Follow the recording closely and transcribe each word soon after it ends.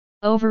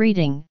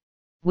Overeating,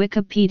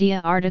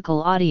 Wikipedia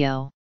article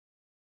audio.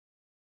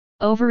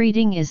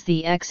 Overeating is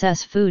the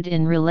excess food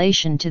in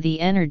relation to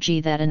the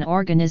energy that an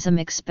organism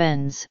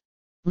expends,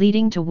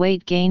 leading to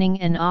weight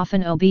gaining and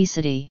often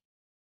obesity.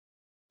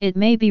 It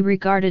may be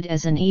regarded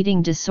as an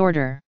eating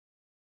disorder.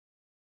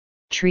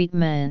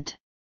 Treatment.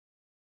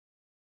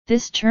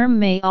 This term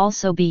may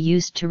also be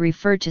used to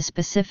refer to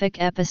specific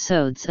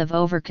episodes of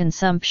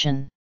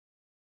overconsumption.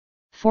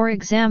 For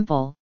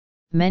example,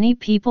 many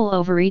people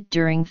overeat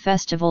during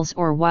festivals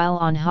or while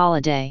on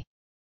holiday.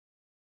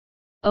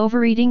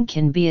 Overeating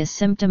can be a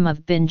symptom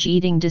of binge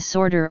eating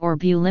disorder or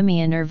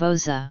bulimia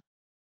nervosa.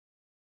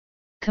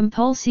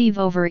 Compulsive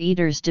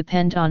overeaters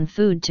depend on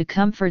food to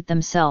comfort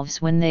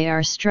themselves when they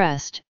are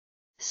stressed,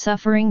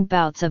 suffering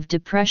bouts of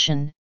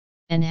depression,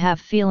 and have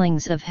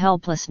feelings of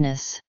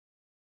helplessness.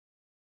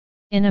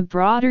 In a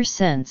broader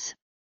sense,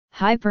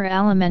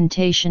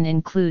 hyperalimentation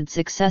includes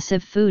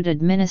excessive food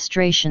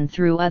administration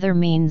through other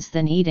means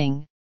than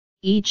eating,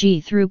 e.g.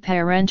 through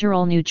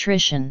parenteral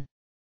nutrition.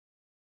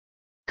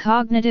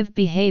 Cognitive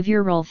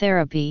behavioral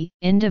therapy,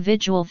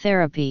 individual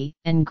therapy,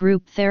 and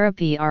group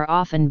therapy are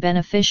often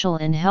beneficial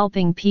in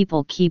helping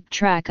people keep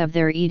track of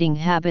their eating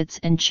habits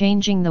and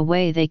changing the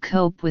way they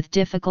cope with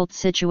difficult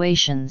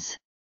situations.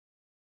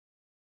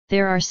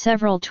 There are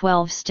several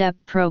 12-step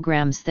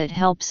programs that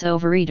helps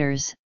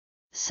overeaters,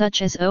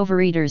 such as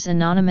Overeaters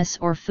Anonymous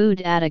or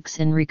Food Addicts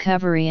in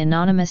Recovery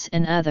Anonymous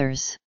and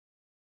others.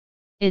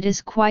 It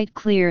is quite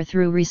clear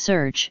through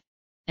research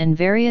and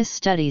various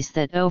studies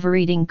that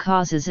overeating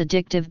causes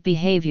addictive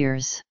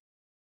behaviors.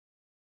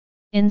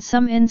 In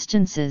some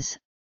instances,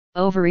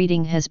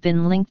 overeating has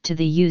been linked to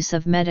the use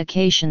of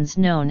medications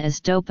known as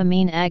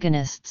dopamine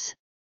agonists,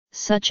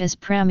 such as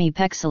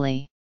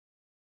pramipexole.